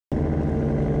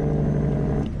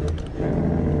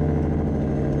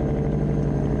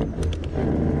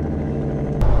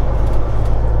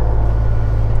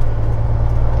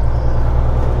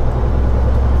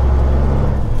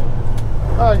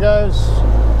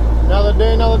Another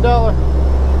day, another dollar.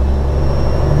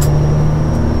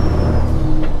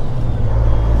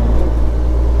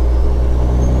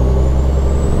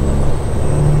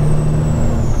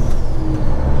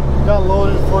 Got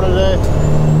loaded for today.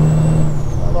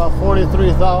 About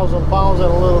 43,000 pounds in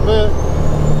a little bit.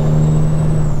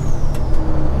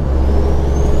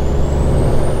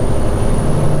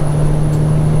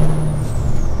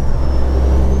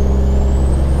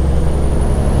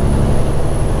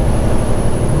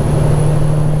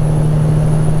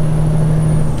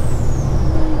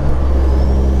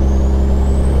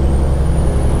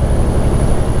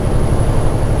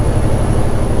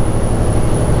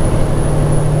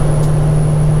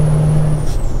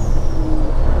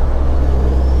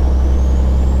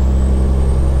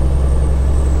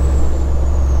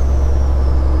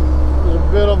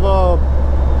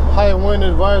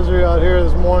 Advisory out here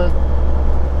this morning,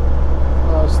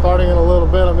 starting in a little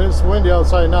bit. I mean, it's windy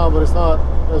outside now, but it's not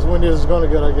as windy as it's going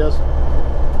to get, I guess.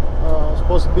 It's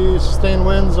supposed to be sustained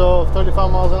winds of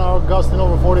 35 miles an hour, gusting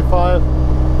over 45,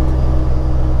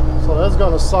 so that's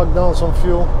going to suck down some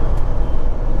fuel.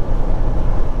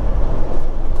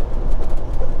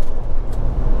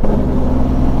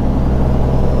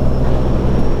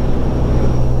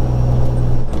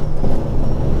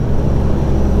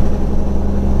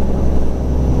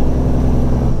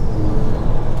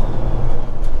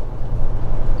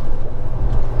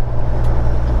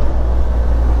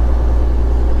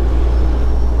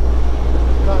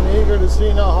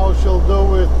 See now how she'll do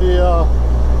with the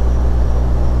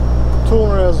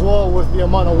tuner as well, with the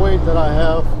amount of weight that I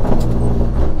have.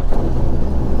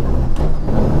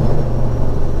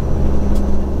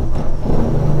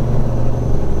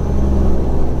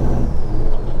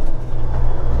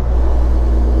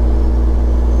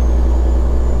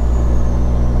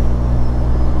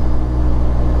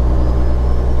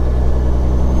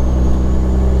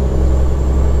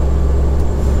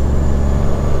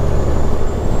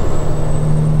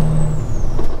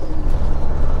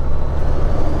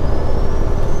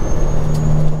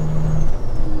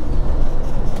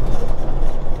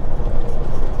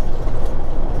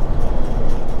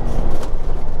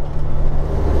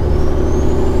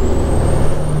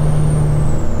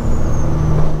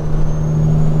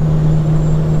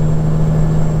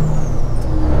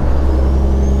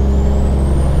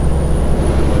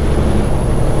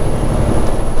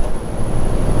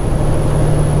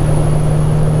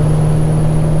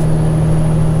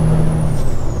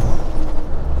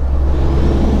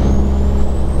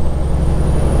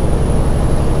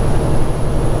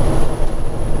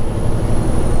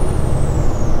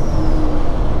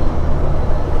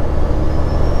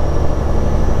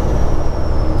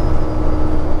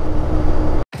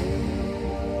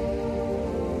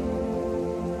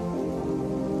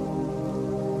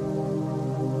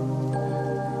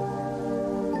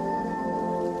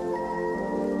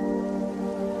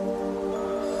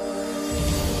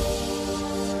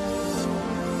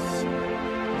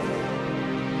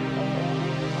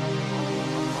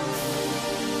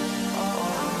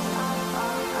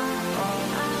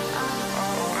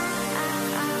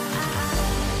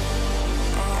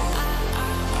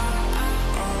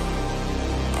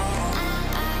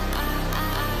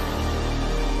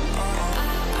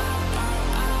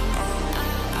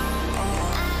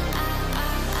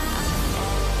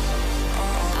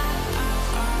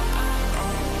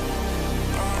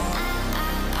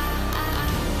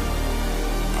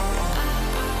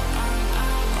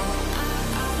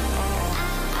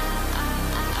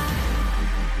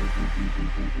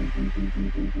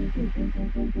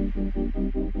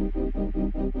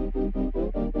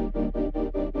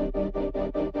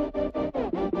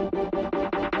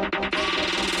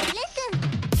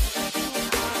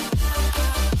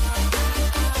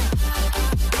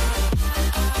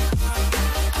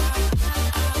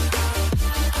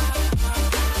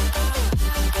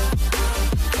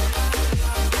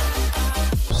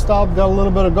 Stopped, got a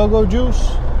little bit of go-go juice.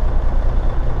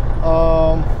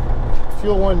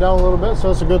 Fuel went down a little bit, so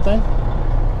that's a good thing.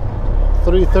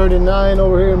 339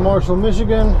 over here in Marshall,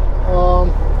 Michigan.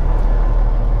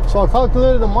 So I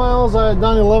calculated the miles. I had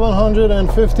done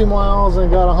 1,150 miles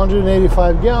and got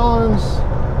 185 gallons.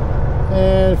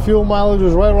 And fuel mileage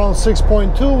was right around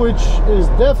 6.2, which is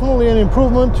definitely an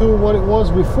improvement to what it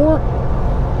was before.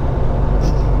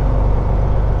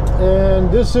 And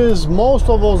this is most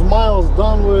of those miles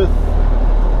done with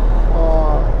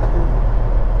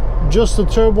just the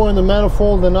turbo and the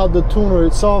manifold and not the tuner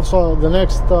itself. So the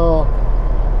next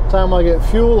time I get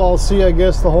fuel, I'll see, I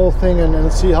guess, the whole thing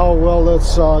and see how well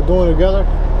that's doing together.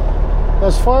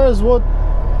 As far as what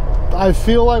I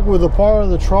feel like with the power of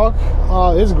the truck,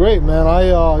 it's great, man.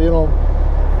 You know,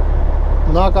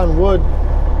 knock on wood,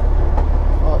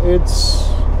 it's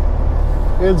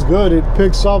good. It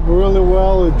picks up really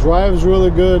well. It drives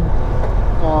really good.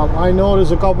 I know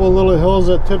there's a couple of little hills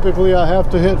that typically I have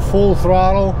to hit full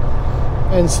throttle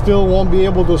and still won't be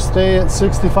able to stay at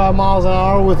 65 miles an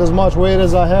hour with as much weight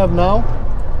as I have now.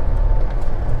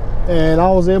 And I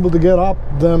was able to get up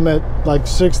them at like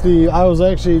 60. I was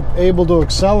actually able to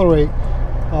accelerate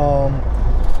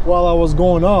while I was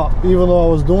going up, even though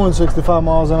I was doing 65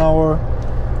 miles an hour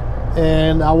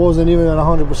and I wasn't even at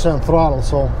 100% throttle.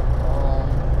 So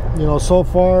you know, so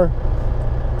far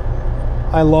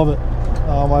I love it.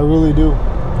 I really do.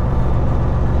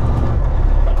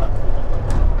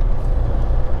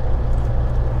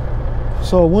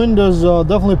 So wind has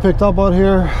definitely picked up out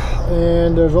here,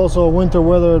 and there's also a winter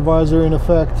weather advisory in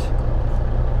effect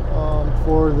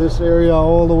for this area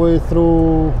all the way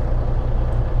through,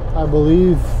 I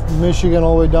believe, Michigan,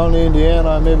 all the way down to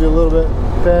Indiana, maybe a little bit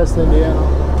past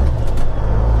Indiana.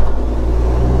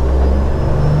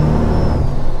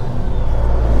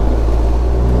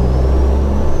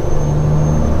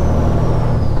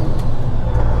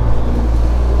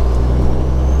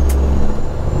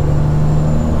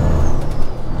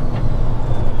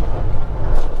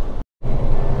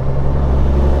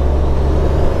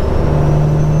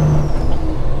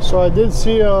 So I did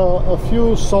see a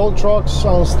few salt trucks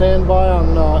on standby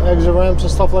on exit ramps and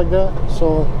stuff like that.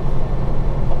 So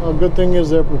a good thing is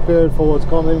they're prepared for what's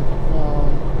coming.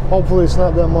 Hopefully it's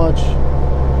not that much,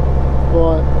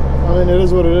 but I mean, it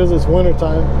is what it is. It's winter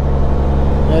time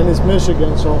and it's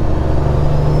Michigan, so.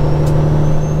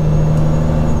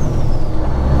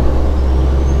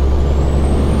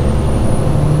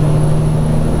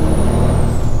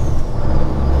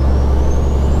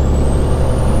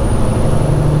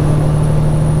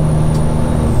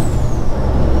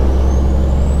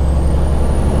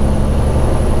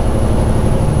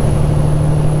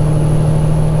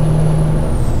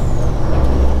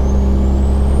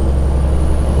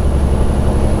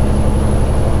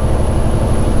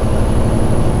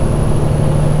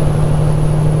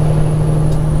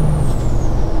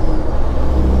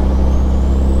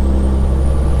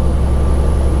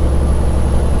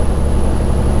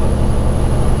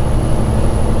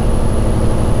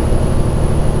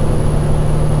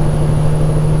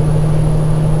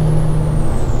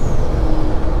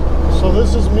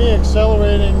 This is me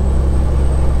accelerating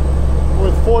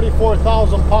with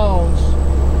 44,000 pounds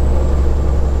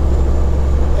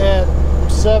at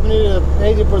 70 to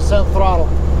 80% throttle.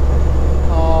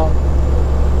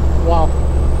 Wow.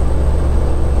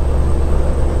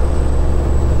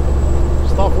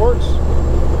 Stuff works.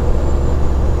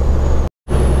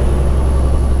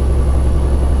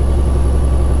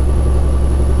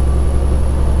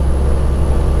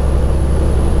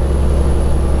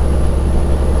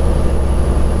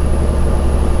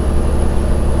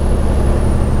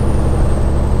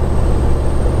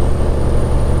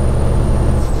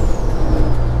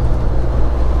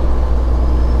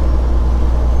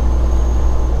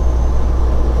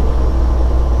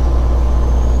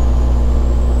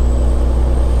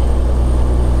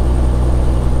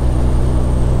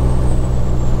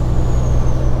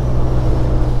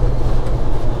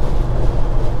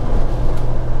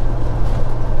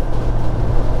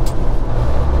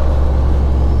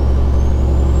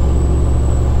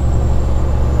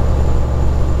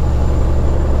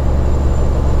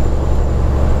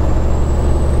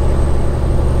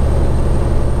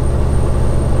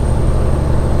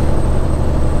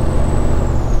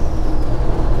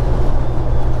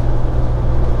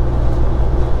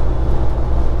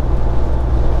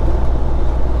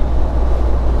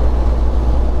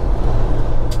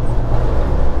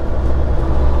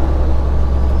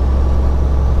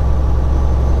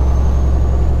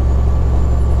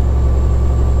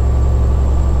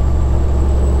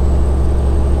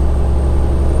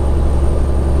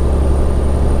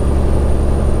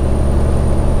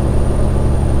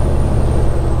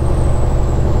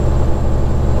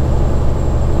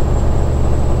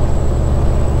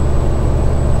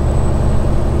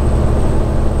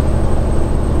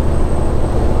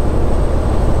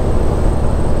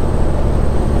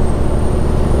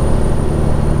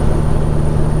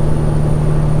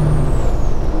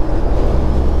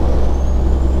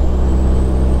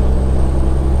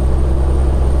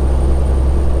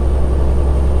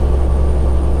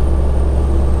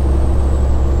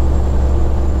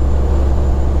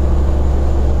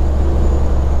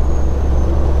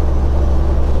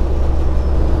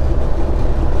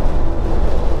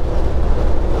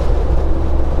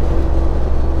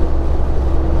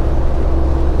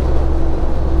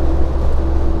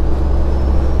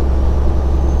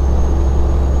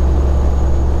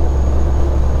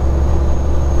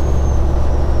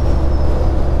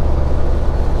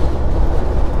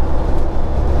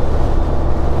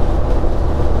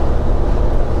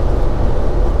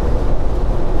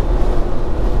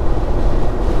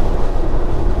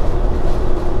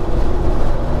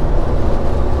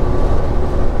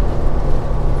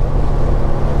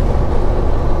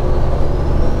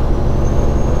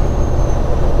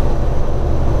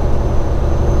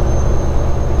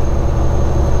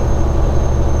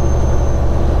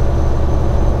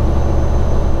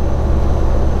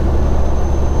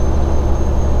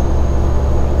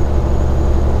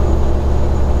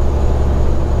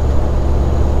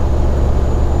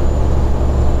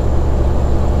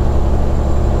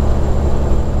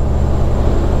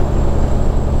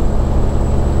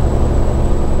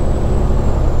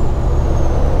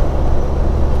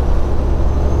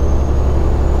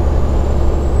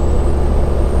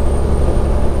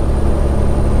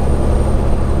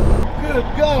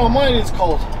 almighty, it's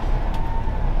cold.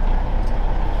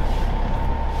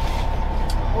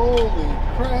 Holy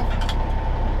crap.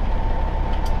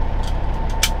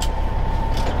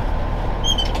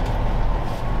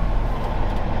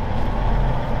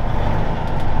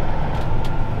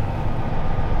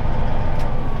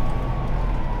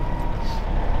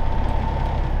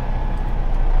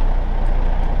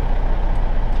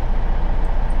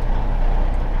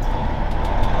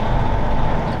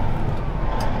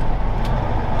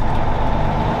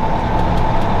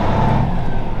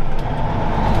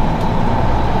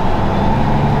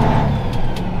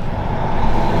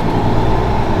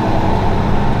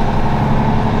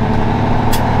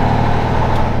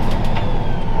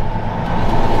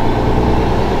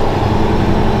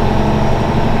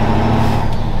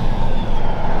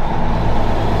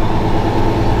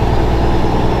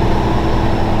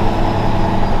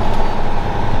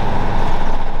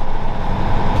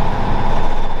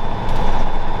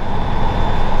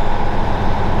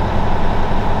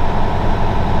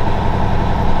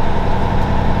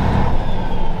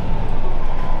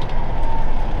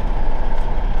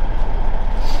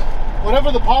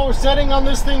 Whatever the power setting on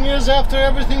this thing is after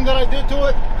everything that I did to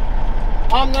it,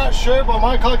 I'm not sure, but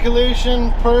my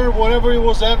calculation per whatever it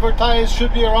was advertised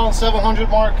should be around 700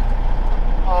 mark.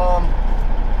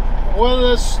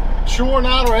 Whether it's true or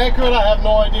not or accurate, I have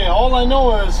no idea. All I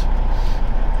know is,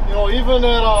 you know, even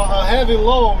at a heavy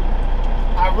load,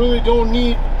 I really don't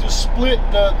need to split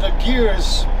the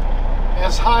gears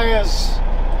as high as,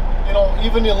 you know,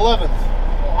 even 11th.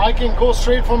 I can go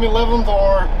straight from 11th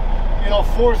or, you know,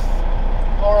 4th,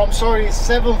 or I'm sorry,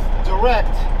 7th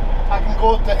direct. I can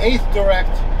go to 8th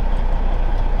direct,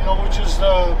 you know, which is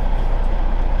the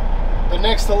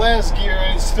next to last gear,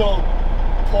 and it still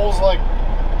pulls like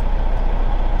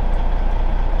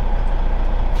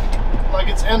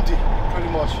it's empty, pretty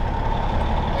much.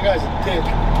 That guy's a dick.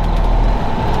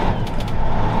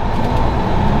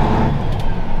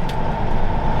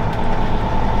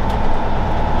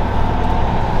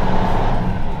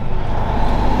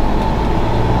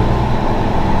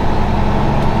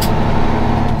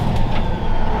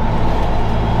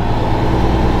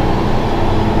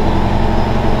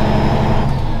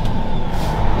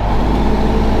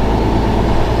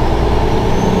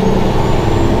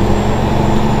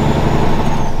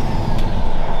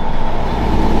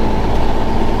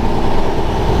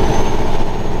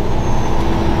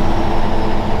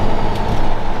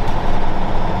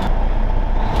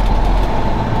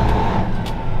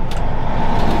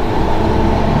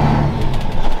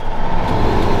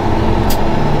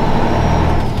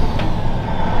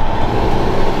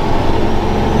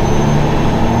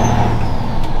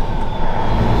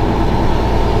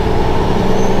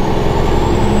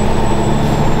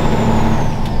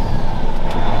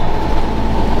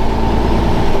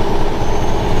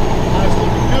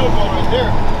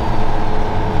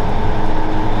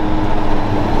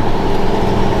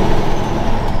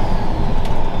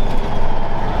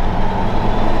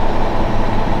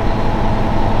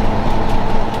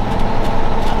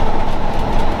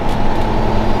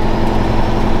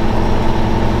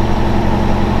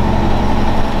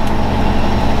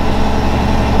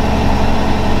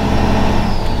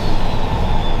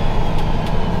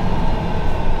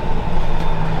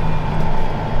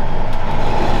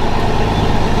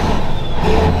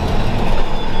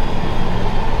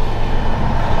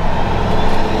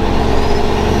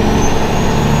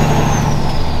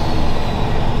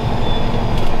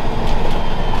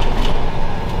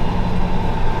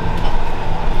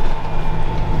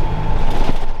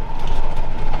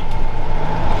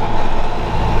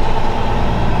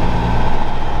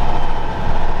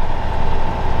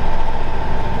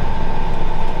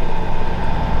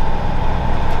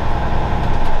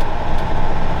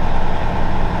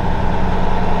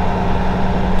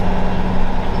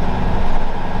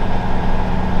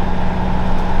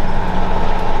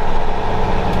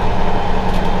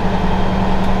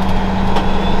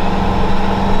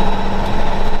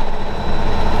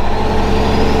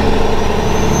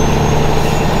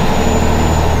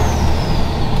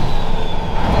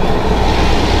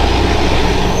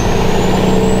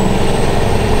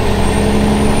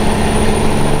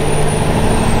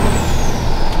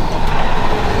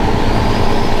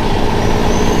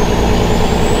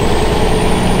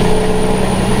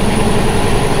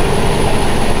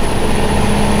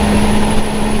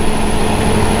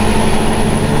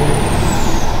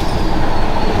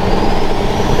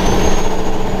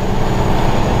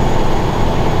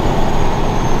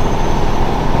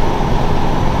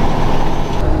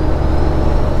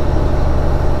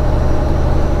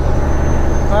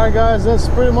 Alright guys, that's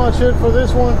pretty much it for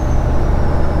this one.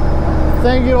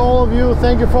 Thank you to all of you.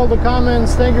 Thank you for all the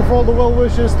comments. Thank you for all the well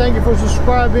wishes. Thank you for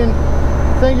subscribing.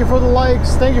 Thank you for the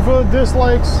likes. Thank you for the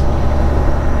dislikes.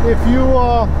 If you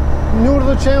are new to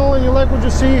the channel and you like what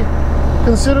you see,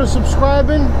 consider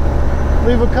subscribing.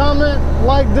 Leave a comment,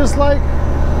 like, dislike,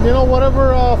 you know,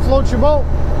 whatever floats your boat.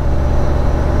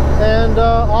 And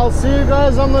I'll see you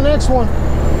guys on the next one.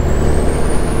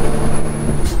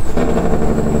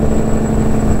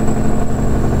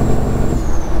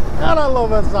 God, I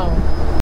love that sound.